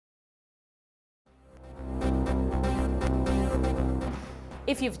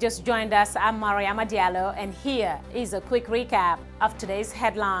If you've just joined us, I'm Mariama Diallo, and here is a quick recap of today's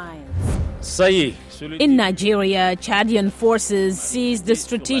headlines. In Nigeria, Chadian forces seized the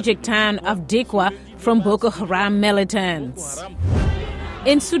strategic town of Dikwa from Boko Haram militants.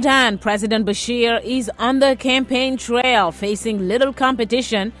 In Sudan, President Bashir is on the campaign trail, facing little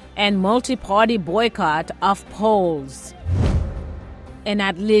competition and multi-party boycott of polls. And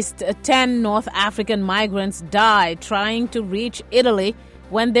at least 10 North African migrants died trying to reach Italy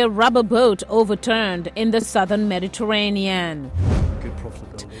when their rubber boat overturned in the southern Mediterranean.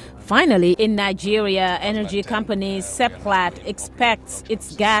 Finally, in Nigeria, energy company Seplat expects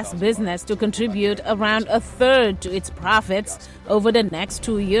its gas business to contribute around a third to its profits over the next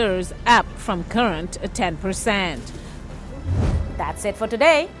 2 years, up from current 10%. That's it for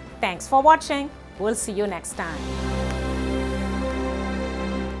today. Thanks for watching. We'll see you next time.